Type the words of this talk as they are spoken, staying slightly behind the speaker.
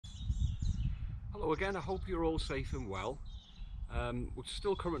Hello again, I hope you're all safe and well. We're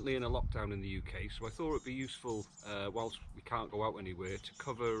still currently in a lockdown in the UK, so I thought it'd be useful, whilst we can't go out anywhere, to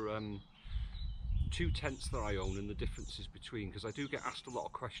cover two tents that I own and the differences between, because I do get asked a lot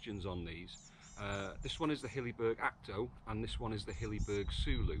of questions on these. This one is the Hilleberg Akto and this one is the Hilleberg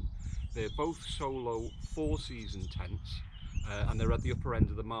Soulo. They're both solo 4-season tents, and they're at the upper end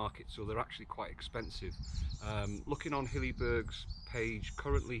of the market, so they're actually quite expensive. Looking on Hilleberg's page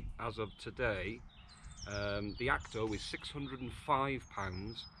currently as of today, the Akto is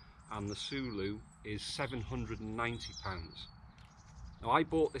 £605 and the Soulo is £790. Now, I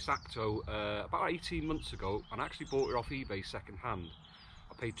bought this Akto about 18 months ago and I actually bought it off eBay second hand.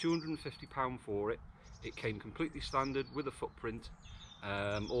 I paid £250 for it. It came completely standard with a footprint,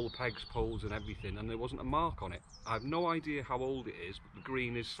 all the pegs, poles and everything, and there wasn't a mark on it. I have no idea how old it is, but the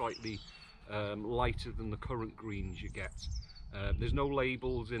green is slightly lighter than the current greens you get. There's no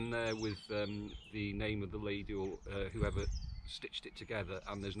labels in there with the name of the lady or whoever stitched it together,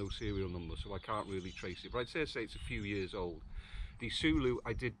 and there's no serial number, so I can't really trace it, but I'd say it's a few years old. The Soulo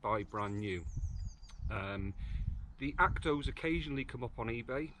I did buy brand new. The Aktos occasionally come up on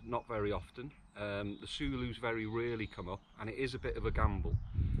eBay, not very often. The Soulos very rarely come up, and it is a bit of a gamble.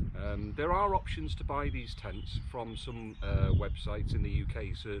 There are options to buy these tents from some websites in the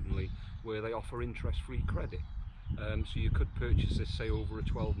UK, certainly, where they offer interest-free credit. So you could purchase this, say, over a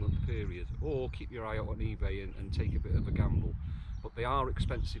 12-month period, or keep your eye out on eBay and take a bit of a gamble. But they are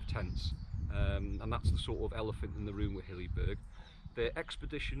expensive tents, and that's the sort of elephant in the room with Hilleberg. They're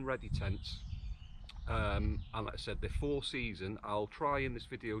expedition ready tents, and like I said, they're 4-season. I'll try in this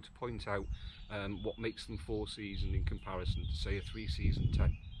video to point out what makes them 4-season in comparison to, say, a 3-season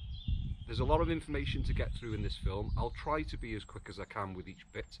tent. There's a lot of information to get through in this film. I'll try to be as quick as I can with each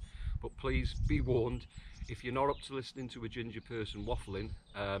bit, but please be warned, if you're not up to listening to a ginger person waffling,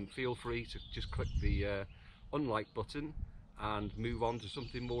 feel free to just click the unlike button and move on to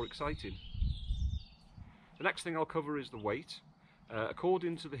something more exciting. The next thing I'll cover is the weight.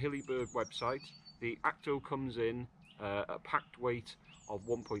 According to the Hilleberg website, the Akto comes in a packed weight of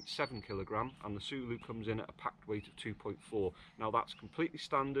 1.7 kilogram and the Soulo comes in at a packed weight of 2.4. Now that's completely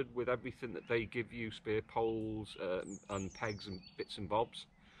standard with everything that they give you, spare poles and pegs and bits and bobs.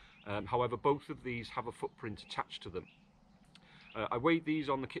 However, both of these have a footprint attached to them. I weighed these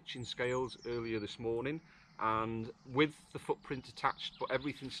on the kitchen scales earlier this morning, and with the footprint attached but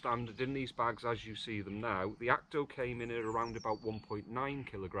everything standard in these bags as you see them now, the Akto came in at around about 1.9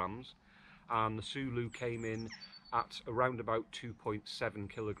 kilograms and the Soulo came in at around about 2.7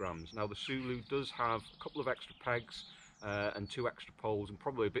 kilograms. Now the Soulo does have a couple of extra pegs and 2 extra poles and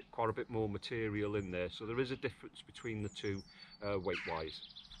probably quite a bit more material in there, so there is a difference between the two weight wise.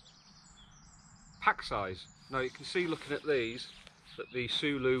 Pack size. Now you can see, looking at these, that the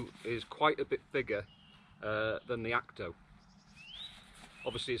Soulo is quite a bit bigger than the Akto.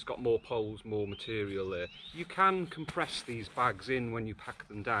 Obviously it's got more poles, more material there. You can compress these bags in when you pack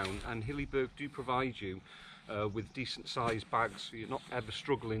them down, and Hilleberg do provide you with decent sized bags, so you're not ever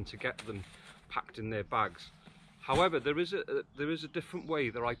struggling to get them packed in their bags. However, there is a different way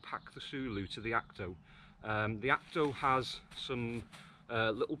that I pack the Soulo to the Akto. The Akto has some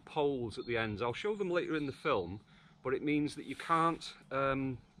little poles at the ends. I'll show them later in the film, but it means that you can't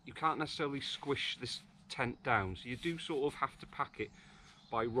necessarily squish this tent down, so you do sort of have to pack it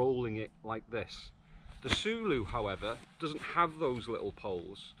by rolling it like this. The Soulo, however, doesn't have those little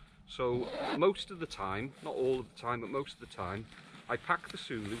poles, so most of the time, not all of the time, but most of the time, I pack the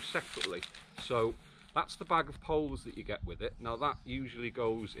Soulo separately. So that's the bag of poles that you get with it. Now that usually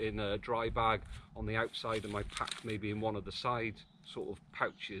goes in a dry bag on the outside of my pack, maybe in one of the side sort of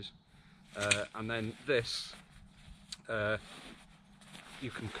pouches, and then this, you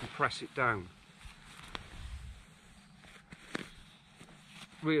can compress it down.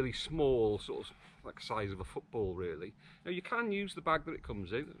 Really small, sort of like the size of a football really. Now you can use the bag that it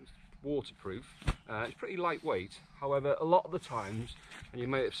comes in, it's waterproof, it's pretty lightweight. However, a lot of the times, and you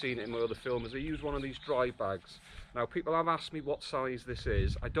may have seen it in my other films, I use one of these dry bags. Now people have asked me what size this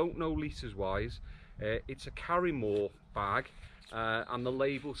is. I don't know litres wise. It's a Carrymore bag, and the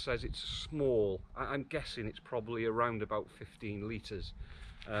label says it's small. I'm guessing it's probably around about 15 litres,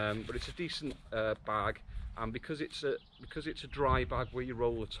 but it's a decent bag. And because it's a dry bag where you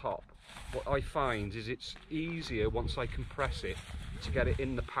roll the top, what I find is it's easier once I compress it to get it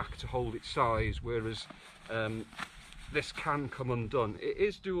in the pack to hold its size, whereas this can come undone. It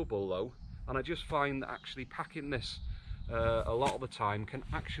is doable though, and I just find that actually packing this a lot of the time can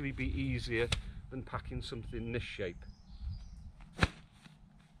actually be easier than packing something this shape.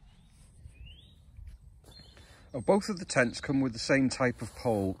 Both of the tents come with the same type of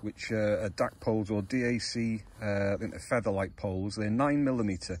pole, which are DAC poles or DAC, I think they're feather-like poles. They're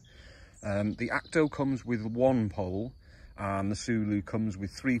 9mm. The Akto comes with one pole, and the Soulo comes with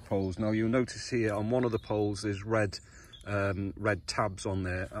 3 poles. Now you'll notice here on one of the poles there's red tabs on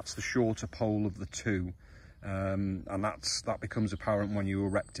there. That's the shorter pole of the two, and that becomes apparent when you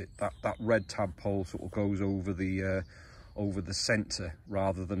erect it. That red tab pole sort of goes over the centre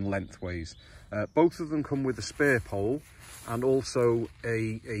rather than lengthways. Both of them come with a spare pole and also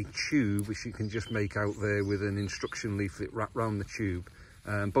a tube, which you can just make out there with an instruction leaflet wrapped around the tube.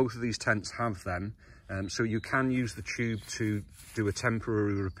 Both of these tents have them, so you can use the tube to do a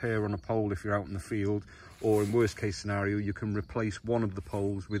temporary repair on a pole if you're out in the field, or in worst case scenario you can replace one of the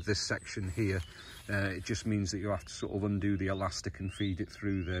poles with this section here. It just means that you have to sort of undo the elastic and feed it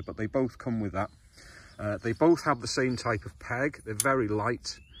through there, but they both come with that. They both have the same type of peg. They're very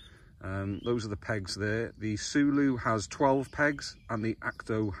light. Those are the pegs there. The Soulo has 12 pegs and the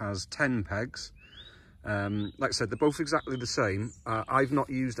Akto has 10 pegs. Like I said, they're both exactly the same. I've not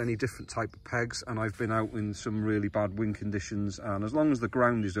used any different type of pegs, and I've been out in some really bad wind conditions, and as long as the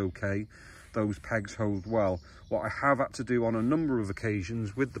ground is okay, those pegs hold well. What I have had to do on a number of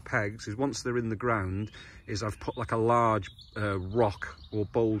occasions with the pegs is, once they're in the ground, is I've put like a large rock or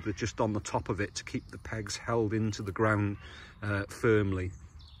boulder just on the top of it to keep the pegs held into the ground firmly.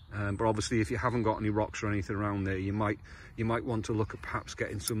 But obviously, if you haven't got any rocks or anything around there, you might want to look at perhaps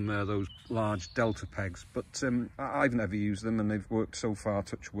getting some those large delta pegs. But I've never used them, and they've worked so far,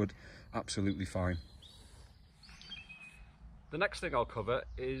 touch wood, absolutely fine. The next thing I'll cover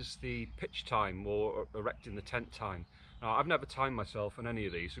is the pitch time, or erecting the tent time. Now, I've never timed myself on any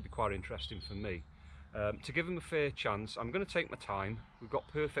of these, so it'd be quite interesting for me. To give them a fair chance, I'm going to take my time. We've got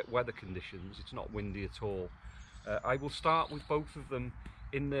perfect weather conditions, it's not windy at all. I will start with both of them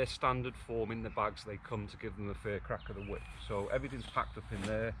in their standard form in the bags they come, to give them a fair crack of the whip. So everything's packed up in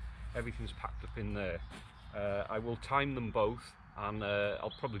there, everything's packed up in there. I will time them both, and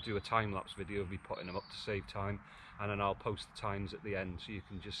I'll probably do a time-lapse video of me putting them up to save time, and then I'll post the times at the end so you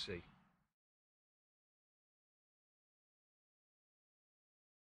can just see.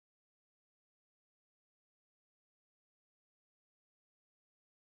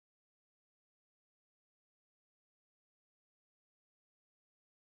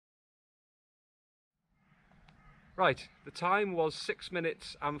 Right, the time was 6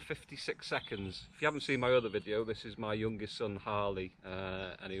 minutes and 56 seconds. If you haven't seen my other video, this is my youngest son Harley,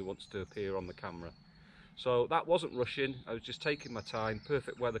 and he wants to appear on the camera. So that wasn't rushing, I was just taking my time,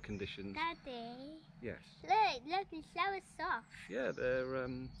 perfect weather conditions. Daddy? Yes. Look, the flowers soft. Yeah, they're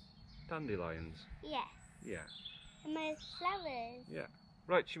dandelions. Yes. Yeah. And my flowers. Yeah.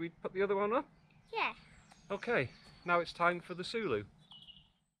 Right, should we put the other one up? Yeah. Okay, now it's time for the Soulo.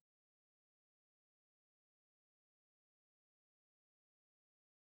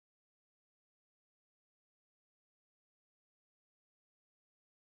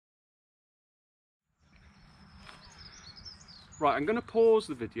 Right, I'm going to pause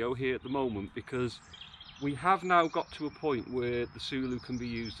the video here at the moment, because we have now got to a point where the Soulo can be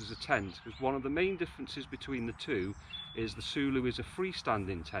used as a tent, because one of the main differences between the two is the Soulo is a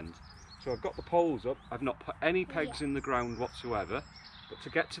freestanding tent. So I've got the poles up, I've not put any pegs in the ground whatsoever, but to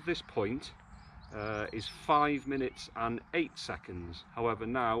get to this point is 5 minutes and 8 seconds. However,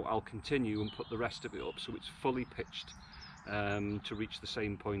 now I'll continue and put the rest of it up so it's fully pitched to reach the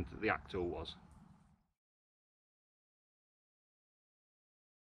same point that the Akto was.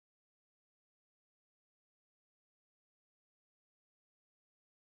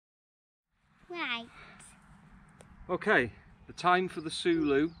 Right. Okay, the time for the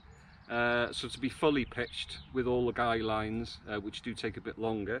Soulo, so to be fully pitched with all the guy lines, which do take a bit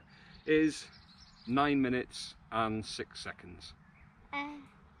longer, is 9 minutes and 6 seconds. My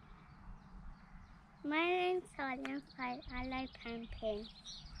name's Sonia. I like pumpkin.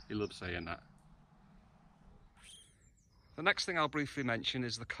 You love saying that. The next thing I'll briefly mention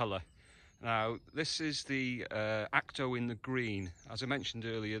is the colour. Now, this is the Akto in the green. As I mentioned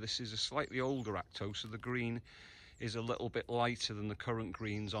earlier, this is a slightly older Akto, so the green is a little bit lighter than the current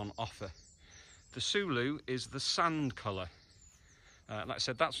greens on offer. The Soulo is the sand colour. Like I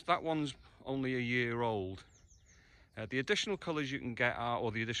said, that one's only a year old. The additional colours you can get are,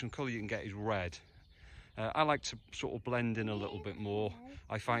 or the additional colour you can get is red. I like to sort of blend in a little bit more.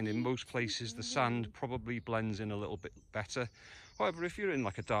 I find in most places the sand probably blends in a little bit better. However, if you're in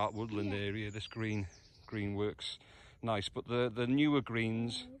like a dark woodland area, this green works nice. But the newer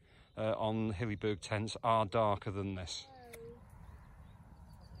greens on Hilleberg tents are darker than this.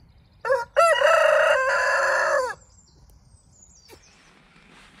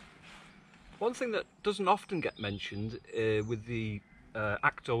 One thing that doesn't often get mentioned with the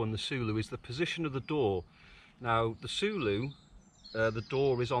Akto and the Soulo is the position of the door. Now the Soulo, the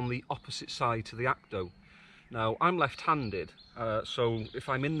door is on the opposite side to the Akto. Now I'm left-handed, so if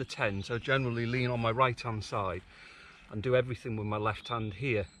I'm in the tent I generally lean on my right hand side and do everything with my left hand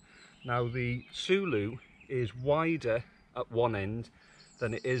here. Now the Soulo is wider at one end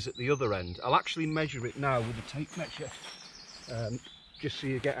than it is at the other end. I'll actually measure it now with a tape measure, just so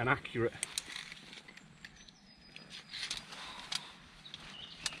you get an accurate.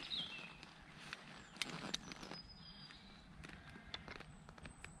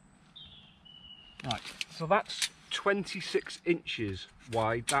 Right, so that's 26 inches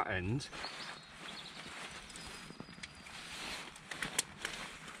wide, that end.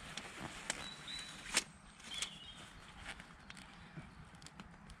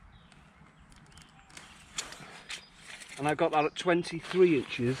 And I've got that at 23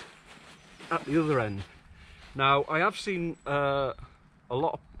 inches at the other end. Now I have seen a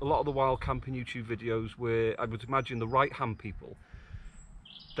lot of the wild camping YouTube videos where I would imagine the right hand people,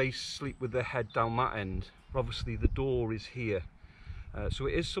 they sleep with their head down that end. Obviously the door is here, so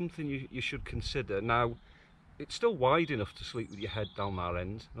it is something you should consider. Now it's still wide enough to sleep with your head down that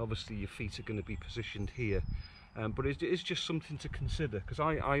end, and obviously your feet are going to be positioned here, but it is just something to consider, because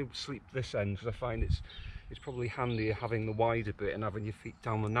I sleep this end because I find it's probably handier having the wider bit and having your feet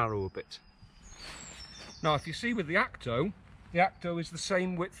down the narrower bit. Now if you see with the Akto is the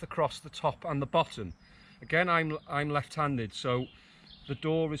same width across the top and the bottom. Again, I'm left-handed, so the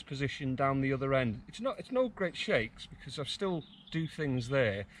door is positioned down the other end. It's no great shakes because I still do things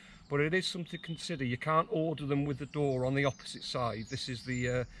there, but it is something to consider. You can't order them with the door on the opposite side. This is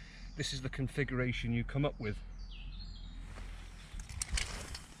the configuration you come up with.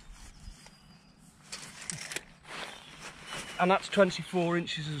 And that's 24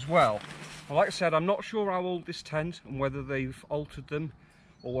 inches as well. Well, like I said, I'm not sure how old this tent and whether they've altered them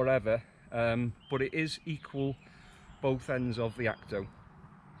or whatever, but it is equal both ends of the Akto.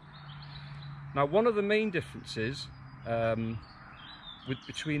 Now one of the main differences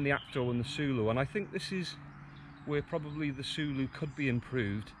between the Akto and the Soulo, and I think this is where probably the Soulo could be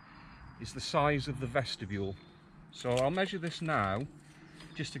improved, is the size of the vestibule. So I'll measure this now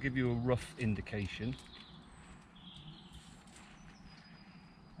just to give you a rough indication.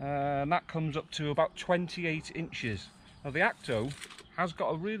 And that comes up to about 28 inches. Now the Akto has got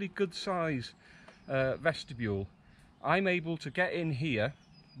a really good size vestibule. I'm able to get in here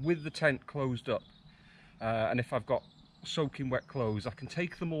with the tent closed up, and if I've got soaking wet clothes I can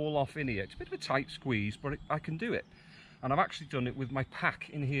take them all off in here. It's a bit of a tight squeeze, but I can do it, and I've actually done it with my pack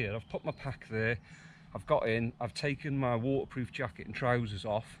in here. I've put my pack there, I've got in, I've taken my waterproof jacket and trousers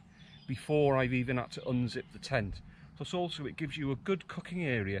off before I've even had to unzip the tent. Plus also it gives you a good cooking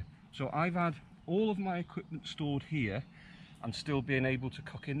area, so I've had all of my equipment stored here and still being able to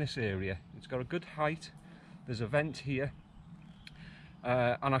cook in this area. It's got a good height, there's a vent here,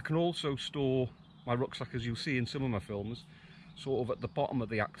 and I can also store my rucksack, as you'll see in some of my films, sort of at the bottom of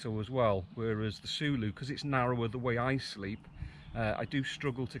the Akto as well, whereas the Soulo, because it's narrower the way I sleep, I do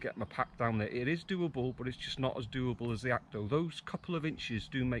struggle to get my pack down there. It is doable, but it's just not as doable as the Akto. Those couple of inches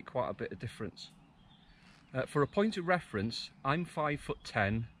do make quite a bit of difference. For a point of reference, I'm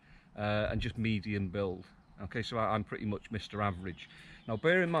 5'10" and just medium build. Okay, so I'm pretty much Mr. Average. Now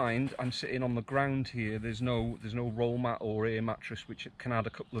bear in mind, I'm sitting on the ground here. There's no roll mat or air mattress, which can add a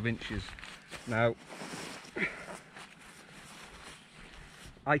couple of inches. Now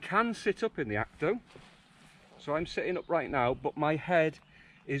I can sit up in the Akto, so I'm sitting up right now, but my head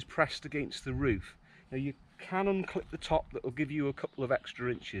is pressed against the roof. Now you can unclip the top, that will give you a couple of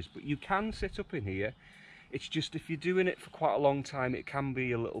extra inches, but you can sit up in here. It's just if you're doing it for quite a long time, it can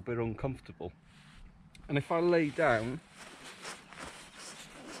be a little bit uncomfortable. And if I lay down,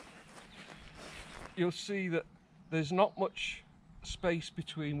 you'll see that there's not much space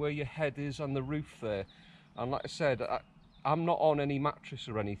between where your head is and the roof there. And like I said, I'm not on any mattress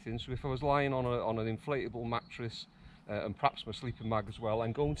or anything, so if I was lying on an inflatable mattress and perhaps my sleeping bag as well,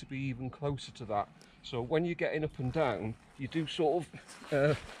 I'm going to be even closer to that. So when you're getting up and down, you do sort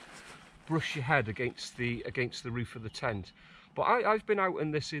of brush your head against the roof of the tent. But I've been out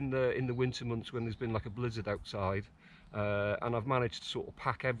in this in the winter months when there's been like a blizzard outside, and I've managed to sort of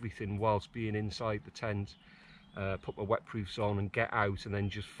pack everything whilst being inside the tent, put my wetproofs on and get out, and then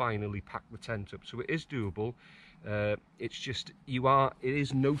just finally pack the tent up. So it is doable. It's just it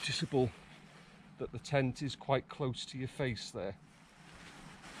is noticeable that the tent is quite close to your face there.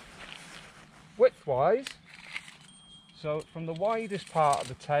 Width wise, so from the widest part of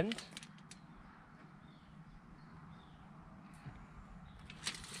the tent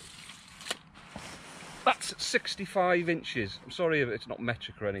it's 65 inches. I'm sorry if it's not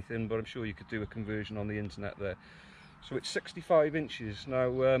metric or anything, but I'm sure you could do a conversion on the internet there. So it's 65 inches. Now,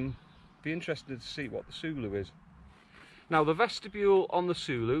 be interested to see what the Soulo is. Now, the vestibule on the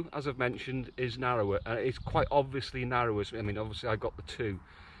Soulo, as I've mentioned, is narrower. It's quite obviously narrower. I mean, obviously I got the two.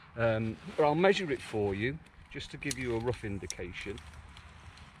 But I'll measure it for you, just to give you a rough indication.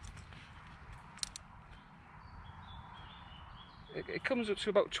 It comes up to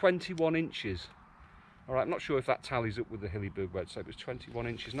about 21 inches. All right, I'm not sure if that tallies up with the Hilleberg website, but it's 21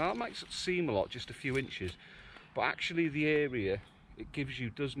 inches. Now, that might seem a lot, just a few inches, but actually the area it gives you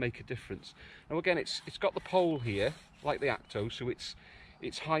does make a difference. Now, again, it's got the pole here, like the Akto, so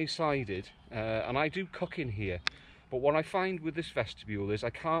it's high-sided, and I do cook in here. But what I find with this vestibule is I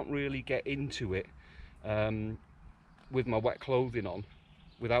can't really get into it with my wet clothing on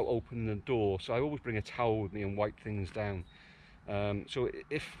without opening the door, so I always bring a towel with me and wipe things down. So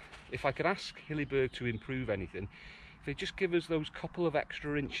if I could ask Hilleberg to improve anything, if they just give us those couple of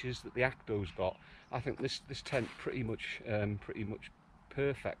extra inches that the Akto's got, I think this tent pretty much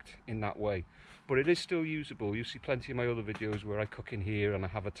perfect in that way. But it is still usable. You see plenty of my other videos where I cook in here and I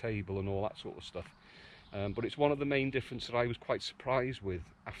have a table and all that sort of stuff. But it's one of the main differences that I was quite surprised with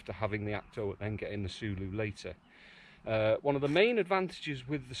after having the Akto and then getting the Soulo later. One of the main advantages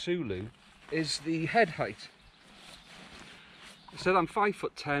with the Soulo is the head height. So I'm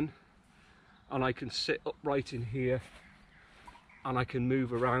 5'10", and I can sit upright in here and I can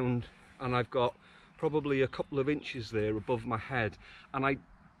move around, and I've got probably a couple of inches there above my head, and I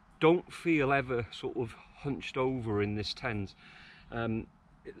don't feel ever sort of hunched over in this tent.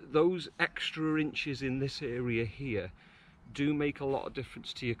 Those extra inches in this area here do make a lot of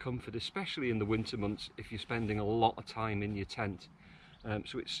difference to your comfort, especially in the winter months if you're spending a lot of time in your tent.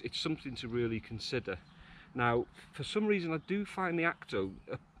 So it's something to really consider. Now, for some reason I do find the Akto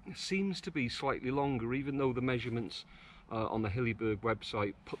seems to be slightly longer, even though the measurements on the Hilleberg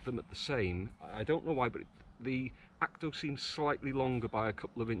website put them at the same. I don't know why, but the Akto seems slightly longer by a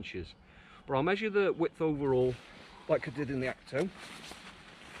couple of inches. But I'll measure the width overall like I did in the Akto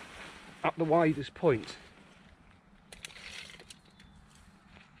at the widest point.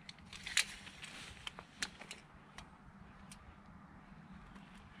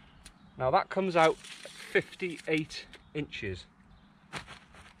 Now that comes out 58 inches.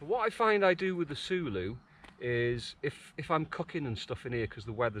 But what I find I do with the Soulo is if I'm cooking and stuff in here because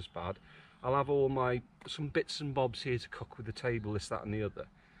the weather's bad, I'll have some bits and bobs here to cook with the table, this, that and the other.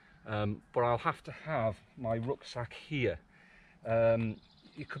 But I'll have to have my rucksack here.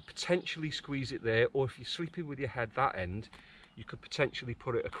 You could potentially squeeze it there, or if you're sleeping with your head that end, you could potentially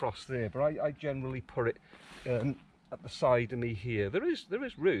put it across there. But I generally put it at the side of me here. There is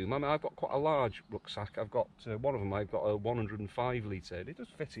room. I mean, I've got quite a large rucksack. I've got one of them. I've got a 105 litre. It does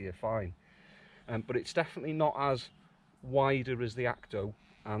fit here fine, but it's definitely not as wider as the Akto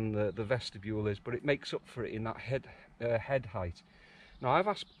and the vestibule is. But it makes up for it in that head height. Now, I've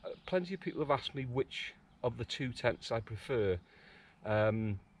asked plenty of people have asked me which of the two tents I prefer,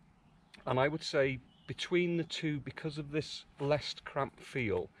 and I would say between the two, because of this less cramped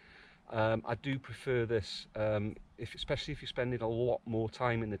feel, I do prefer this, especially if you're spending a lot more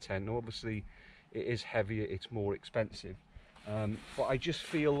time in the tent. Now, obviously it is heavier, it's more expensive, but I just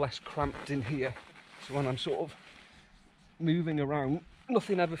feel less cramped in here. So when I'm sort of moving around,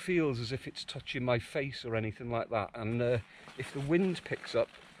 nothing ever feels as if it's touching my face or anything like that. And if the wind picks up,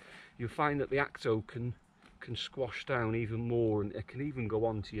 you'll find that the Akto can squash down even more, and it can even go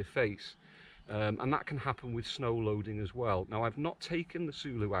onto your face. And that can happen with snow loading as well. Now, I've not taken the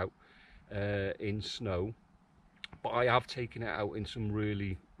Soulo out in snow, but I have taken it out in some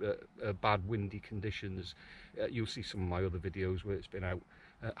really bad windy conditions. You'll see some of my other videos where it's been out.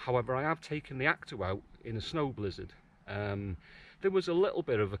 However, I have taken the Akto out in a snow blizzard. There was a little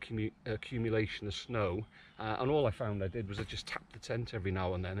bit of accumulation of snow, and all I found I did was I just tapped the tent every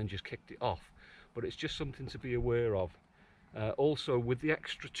now and then and just kicked it off. But it's just something to be aware of. Also, with the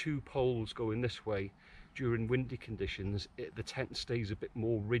extra two poles going this way during windy conditions, the tent stays a bit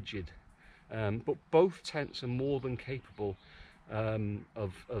more rigid. But both tents are more than capable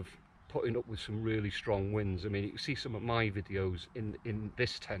of putting up with some really strong winds. I mean, you can see some of my videos in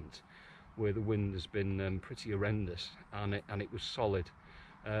this tent where the wind has been pretty horrendous, and it was solid.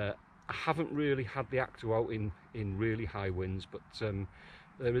 I haven't really had the Akto out in really high winds, but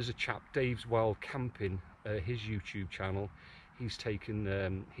there is a chap, Dave's Wild Camping, his YouTube channel. He's taken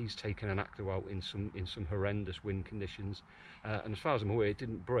an Akto out in some horrendous wind conditions, and as far as I'm aware, it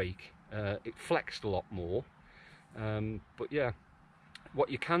didn't break. It flexed a lot more, but yeah, what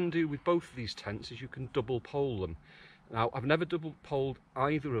you can do with both of these tents is you can double pole them. Now, I've never double poled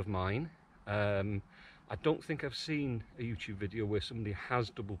either of mine. I don't think I've seen a YouTube video where somebody has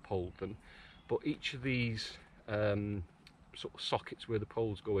double poled them, but each of these sort of sockets where the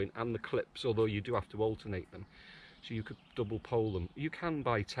poles go in and the clips, although you do have to alternate them, so you could double pole them. You can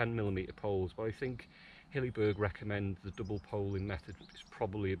buy 10mm poles, but I think Hilleberg recommend the double poling method. It's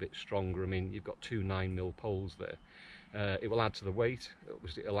probably a bit stronger. I mean, you've got two 9mm poles there. It will add to the weight,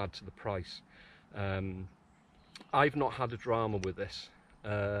 it'll add to the price. I've not had a drama with this.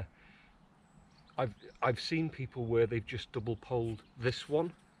 I've seen people where they've just double poled this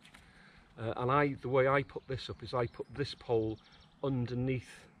one, and the way I put this up is I put this pole underneath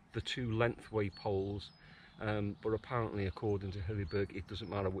the two lengthway poles, but apparently according to Hilleberg it doesn't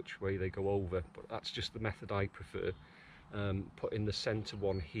matter which way they go over, but that's just the method I prefer, putting the centre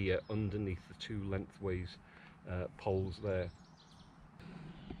one here underneath the two lengthways poles there.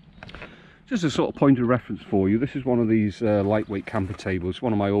 Just a sort of point of reference for you, this is one of these lightweight camper tables,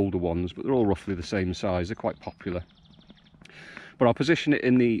 one of my older ones, but they're all roughly the same size, they're quite popular. But I'll position it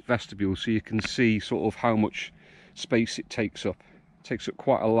in the vestibule so you can see sort of how much space it takes up. It takes up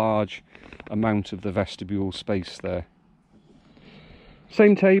quite a large amount of the vestibule space there.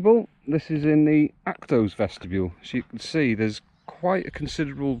 Same table, this is in the Akto's vestibule, so you can see there's quite a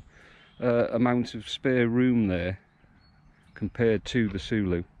considerable amount of spare room there compared to the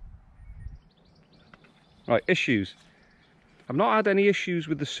Soulo. Right, issues. I've not had any issues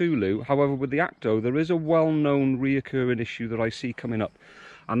with the Soulo, however with the Akto there is a well-known reoccurring issue that I see coming up,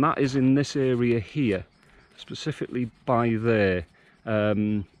 and that is in this area here, specifically by there.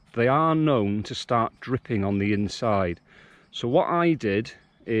 They are known to start dripping on the inside. So what I did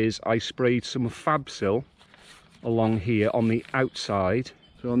is I sprayed some Fabsil along here on the outside.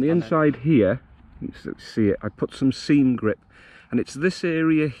 So on the inside here, let's see it, I put some seam grip, and it's this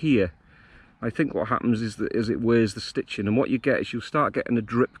area here. I think what happens is that as it wears the stitching, and what you get is you'll start getting a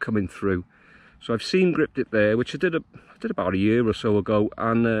drip coming through. So I've seam gripped it there, which I did about a year or so ago,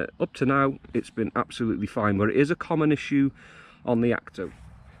 and up to now it's been absolutely fine, but it is a common issue on the Akto.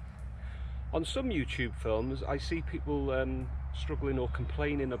 On some YouTube films I see people struggling or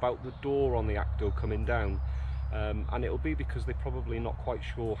complaining about the door on the Akto coming down, and it'll be because they're probably not quite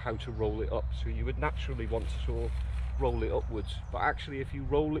sure how to roll it up. So you would naturally want to sort of roll it upwards, but actually if you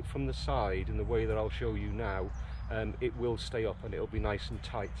roll it from the side in the way that I'll show you now, it will stay up and it'll be nice and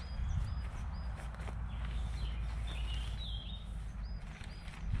tight.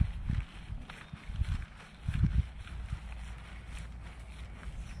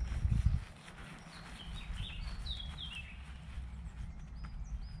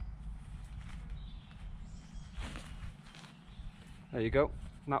 There you go,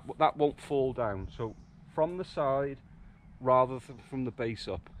 that won't fall down, so from the side rather than from the base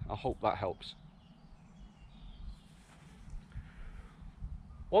up. I hope that helps.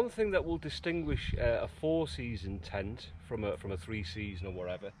 One thing that will distinguish a 4-season tent from a 3-season or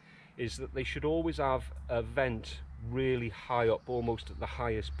whatever is that they should always have a vent really high up, almost at the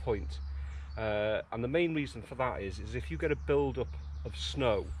highest point. And the main reason for that is if you get a build-up of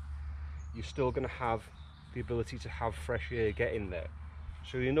snow, you're still going to have the ability to have fresh air get in there.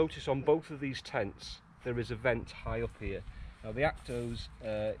 So you notice on both of these tents there is a vent high up here. Now the Akto's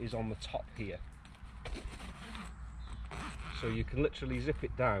is on the top here, so you can literally zip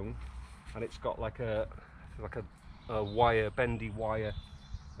it down, and it's got like a wire, bendy wire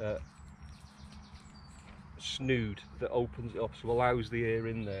snood that opens it up, so allows the air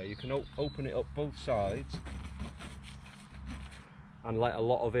in there. You can open it up both sides and let a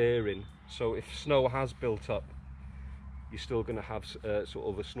lot of air in, so if snow has built up, you're still going to have sort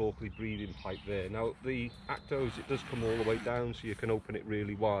of a snorkelly breathing pipe there. Now the Akto's, it does come all the way down, so you can open it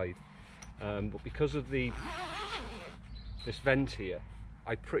really wide, but because of this vent here,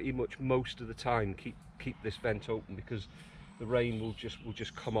 I pretty much most of the time keep this vent open, because the rain will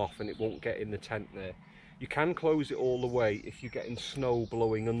just come off and it won't get in the tent there. You can close it all the way if you're getting snow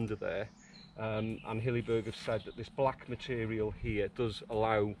blowing under there, and Hilleberg have said that this black material here does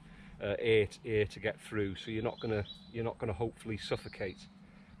allow air to get through, so you're not gonna hopefully suffocate.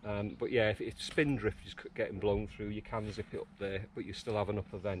 But yeah, if spin drift is getting blown through, you can zip it up there, but you still have an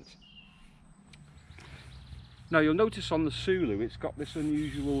upper vent. Now you'll notice on the Soulo it's got this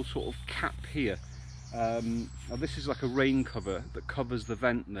unusual sort of cap here. Now this is like a rain cover that covers the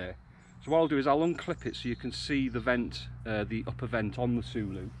vent there. So what I'll do is I'll unclip it so you can see the vent, the upper vent on the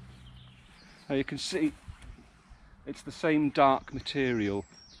Soulo. Now you can see it's the same dark material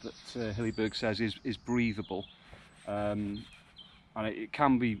that Hilleberg says is breathable, and it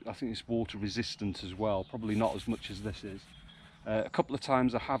can be, I think it's water resistant as well, probably not as much as this is. A couple of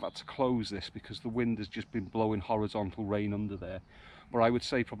times I have had to close this because the wind has just been blowing horizontal rain under there, but I would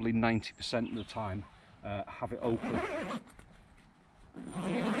say probably 90% of the time have it open.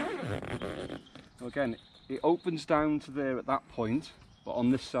 So again, it opens down to there at that point, but on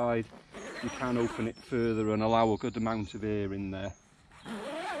this side you can open it further and allow a good amount of air in there.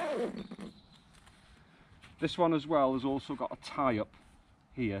 This one as well has also got a tie up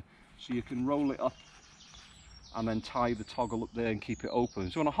here, so you can roll it up and then tie the toggle up there and keep it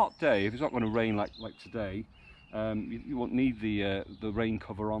open. So on a hot day, if it's not going to rain like today, you won't need the rain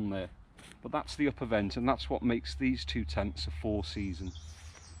cover on there. But that's the upper vent, and that's what makes these two tents a 4-season.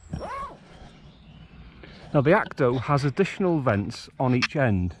 Now the Akto has additional vents on each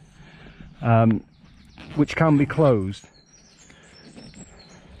end, which can be closed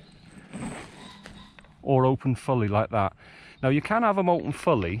or open fully like that. Now you can have them open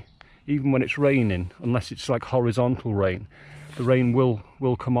fully even when it's raining, unless it's like horizontal rain. The rain will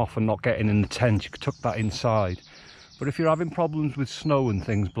come off and not getting in the tent. You could tuck that inside. But if you're having problems with snow and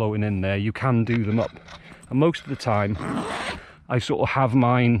things blowing in there, you can do them up. And most of the time I sort of have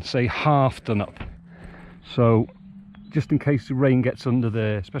mine, say, half done up. So just in case the rain gets under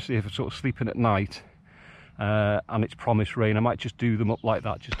there, especially if I'm sort of sleeping at night and it's promised rain, I might just do them up like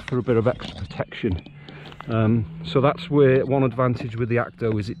that, just for a bit of extra protection. So that's where one advantage with the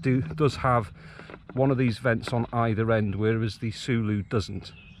Akto is it does have one of these vents on either end, whereas the Soulo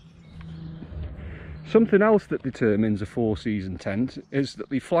doesn't. Something else that determines a 4-season tent is that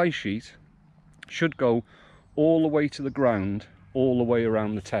the fly sheet should go all the way to the ground, all the way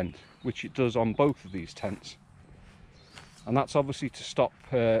around the tent, which it does on both of these tents. And that's obviously to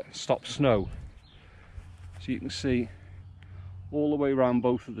stop snow. So you can see all the way around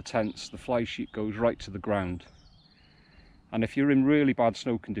both of the tents, the fly sheet goes right to the ground. And if you're in really bad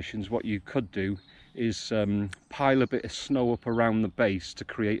snow conditions, what you could do is pile a bit of snow up around the base to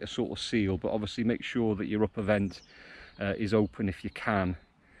create a sort of seal, but obviously make sure that your upper vent is open if you can,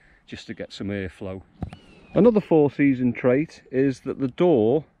 just to get some airflow. Another 4-season trait is that the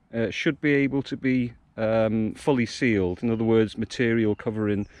door should be able to be fully sealed, in other words, material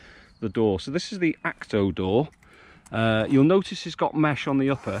covering the door. So this is the Akto door. You'll notice it's got mesh on the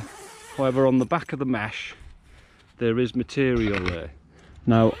upper, however on the back of the mesh there is material there.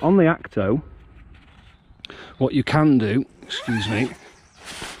 Now on the Akto, what you can do, excuse me,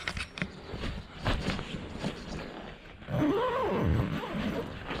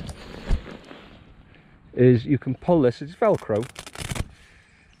 is you can pull this, it's Velcro,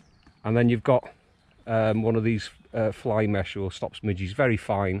 and then you've got one of these fly mesh or stop smidges, very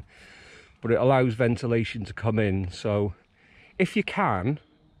fine, but it allows ventilation to come in. So if you can,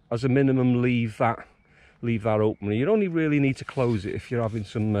 as a minimum, leave that open. You only really need to close it if you're having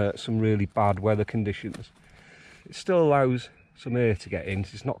some really bad weather conditions. It still allows some air to get in, so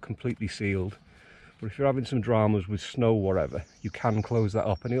it's not completely sealed. But if you're having some dramas with snow or whatever, you can close that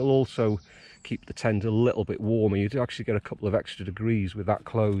up, and it'll also keep the tent a little bit warmer. You do actually get a couple of extra degrees with that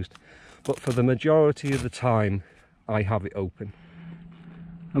closed. But for the majority of the time, I have it open.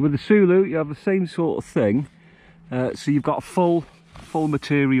 And with the Soulo, you have the same sort of thing. So you've got a full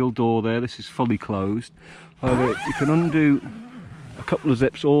material door there. This is fully closed. However, you can undo a couple of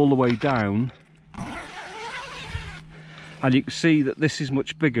zips all the way down, and you can see that this is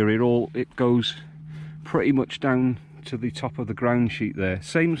much bigger. It goes pretty much down to the top of the ground sheet there.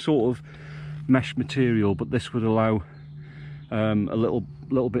 Same sort of mesh material, but this would allow a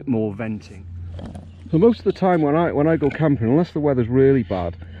little bit more venting. So most of the time when I go camping, unless the weather's really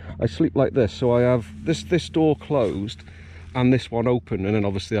bad, I sleep like this. So I have this door closed and this one open, and then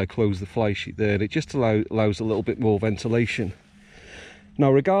obviously I close the fly sheet there, and it just allows a little bit more ventilation.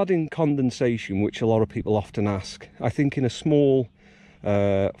 Now regarding condensation, which a lot of people often ask, I think in a small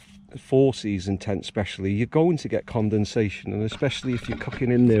 4-season tent especially, you're going to get condensation, and especially if you're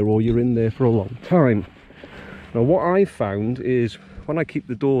cooking in there or you're in there for a long time. Now what I've found is when I keep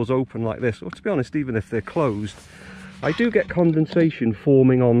the doors open like this, or to be honest, even if they're closed, I do get condensation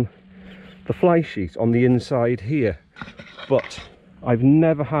forming on the fly sheet on the inside here, but I've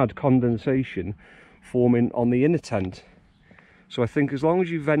never had condensation forming on the inner tent. So I think as long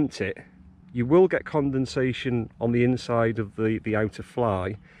as you vent it, you will get condensation on the inside of the outer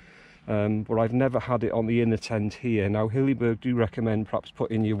fly, but I've never had it on the inner tent here. Now Hilleberg do recommend perhaps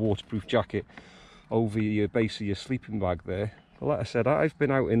putting your waterproof jacket over your base of your sleeping bag there. But like I said, I've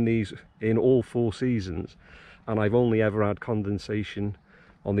been out in these in all 4 seasons, and I've only ever had condensation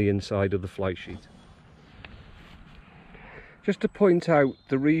on the inside of the fly sheet. Just to point out,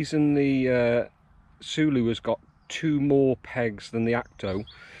 the reason the Soulo has got 2 more pegs than the Akto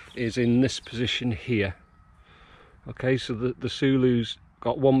is in this position here. Okay, so the Soulo's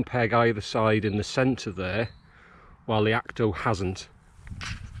got 1 peg either side in the centre there, while the Akto hasn't.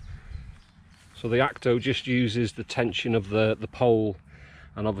 So the Akto just uses the tension of the pole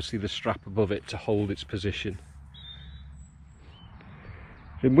and obviously the strap above it to hold its position.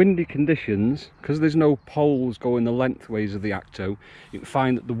 In windy conditions, because there's no poles going the lengthways of the Akto, you can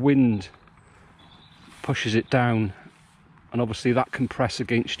find that the wind pushes it down, and obviously that can press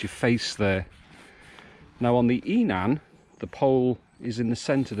against your face there. Now on the Enan, the pole is in the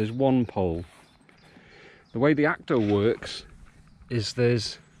centre, there's one pole. The way the Akto works is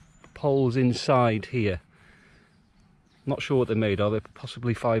there's poles inside here. Not sure what they're made of, they're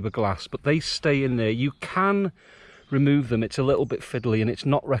possibly fiberglass, but they stay in there. You can remove them, it's a little bit fiddly and it's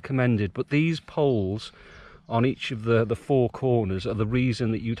not recommended, but these poles on each of the four corners are the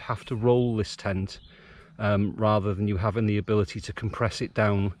reason that you'd have to roll this tent rather than you having the ability to compress it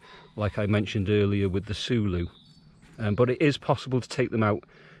down like I mentioned earlier with the Soulo. But it is possible to take them out.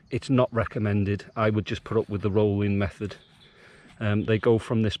 It's not recommended. I would just put up with the rolling method. They go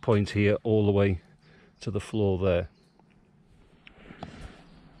from this point here all the way to the floor there.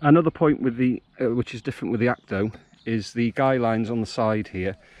 Another point with the which is different with the Akto is the guy lines on the side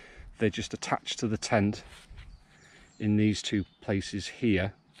here. They're just attached to the tent in these two places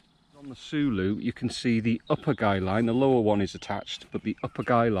here. On the Soulo you can see the upper guy line, the lower one is attached, but the upper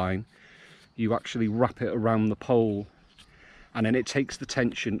guy line you actually wrap it around the pole and then it takes the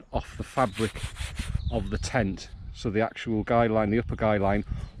tension off the fabric of the tent. So the actual guy line, the upper guy line,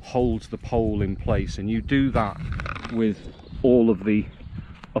 holds the pole in place, and you do that with all of the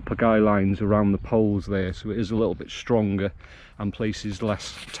upper guy lines around the poles there, so it is a little bit stronger and places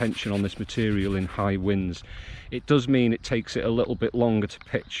less tension on this material in high winds. It does mean it takes it a little bit longer to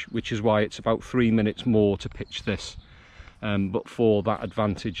pitch, which is why it's about 3 minutes more to pitch this, but for that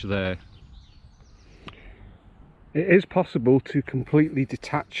advantage there. It is possible to completely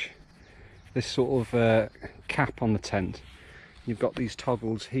detach this sort of cap on the tent. You've got these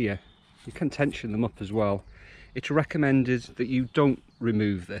toggles here, you can tension them up as well. It's recommended that you don't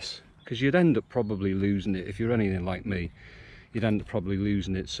remove this because you'd end up probably losing it. If you're anything like me, you'd end up probably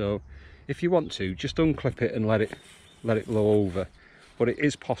losing it. So if you want to, just unclip it and let it blow over, but it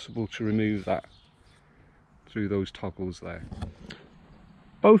is possible to remove that through those toggles there.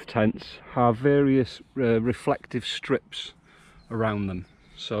 Both tents have various reflective strips around them,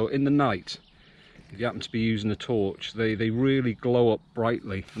 so in the night if you happen to be using a torch, they really glow up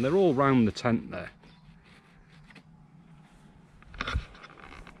brightly, and they're all round the tent there.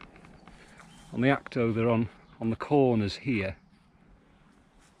 On the Akto they're on the corners here.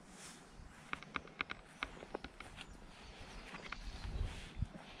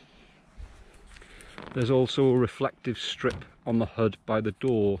 There's also a reflective strip on the hood by the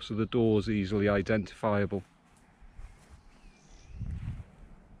door, so the door's easily identifiable.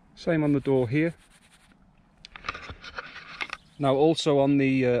 Same on the door here. Now also on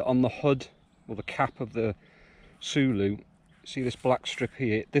the hood, or the cap of the Soulo, see this black strip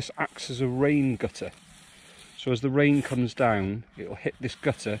here? This acts as a rain gutter. So as the rain comes down, it'll hit this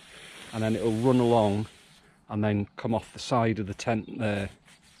gutter and then it'll run along and then come off the side of the tent there.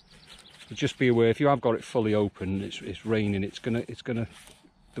 So just be aware, if you have got it fully open, it's raining, the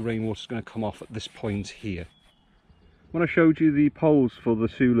rainwater's gonna come off at this point here. When I showed you the poles for the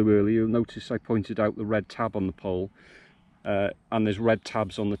Soulo earlier, you'll notice I pointed out the red tab on the pole, and there's red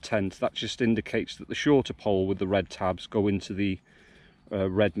tabs on the tent. That just indicates that the shorter pole with the red tabs go into the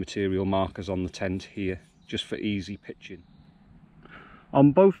red material markers on the tent here, just for easy pitching.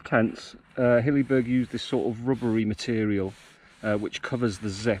 On both tents, Hilleberg used this sort of rubbery material which covers the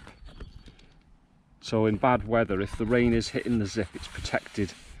zip. So in bad weather, if the rain is hitting the zip, it's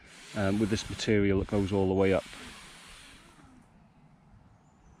protected with this material that goes all the way up.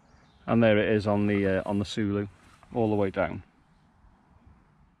 And there it is on the Soulo, all the way down.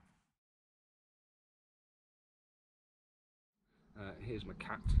 Here's my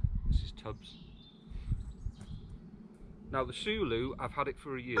cat. This is Tubbs. Now the Soulo, I've had it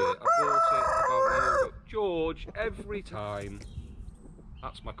for a year. I bought it about a year ago. George, every time.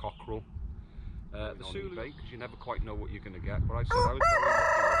 That's my cockerel. The Soulo, because you never quite know what you're going to get. But I said I was very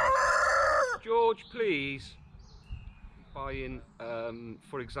lucky with that. George, please. Buying,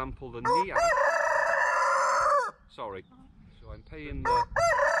 for example, the Nia. Sorry. So I'm paying the.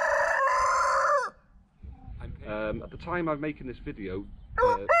 At the time I'm making this video.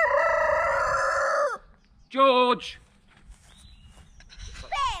 George.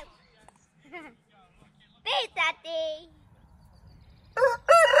 Daddy.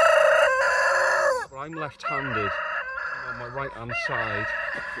 Well, I'm left-handed. I'm on my right-hand side,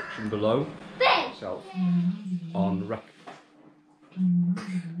 friction below. Myself on rec.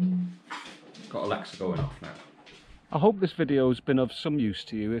 Got Alexa going off now. I hope this video has been of some use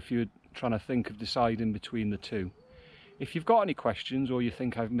to you if you're trying to think of deciding between the two. If you've got any questions or you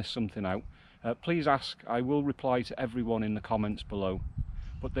think I've missed something out, please ask. I will reply to everyone in the comments below.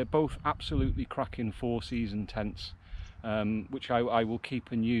 But they're both absolutely cracking 4-season tents, which I will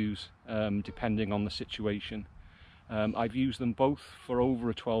keep and use depending on the situation. I've used them both for over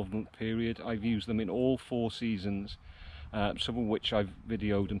a 12-month period. I've used them in all 4 seasons, some of which I've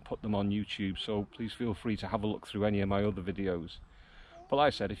videoed and put them on YouTube, so please feel free to have a look through any of my other videos. But like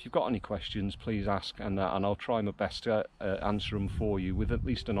I said, if you've got any questions, please ask, and I'll try my best to answer them for you with at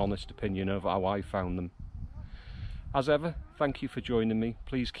least an honest opinion of how I found them. As ever, thank you for joining me.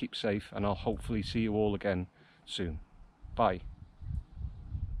 Please keep safe, and I'll hopefully see you all again soon. Bye.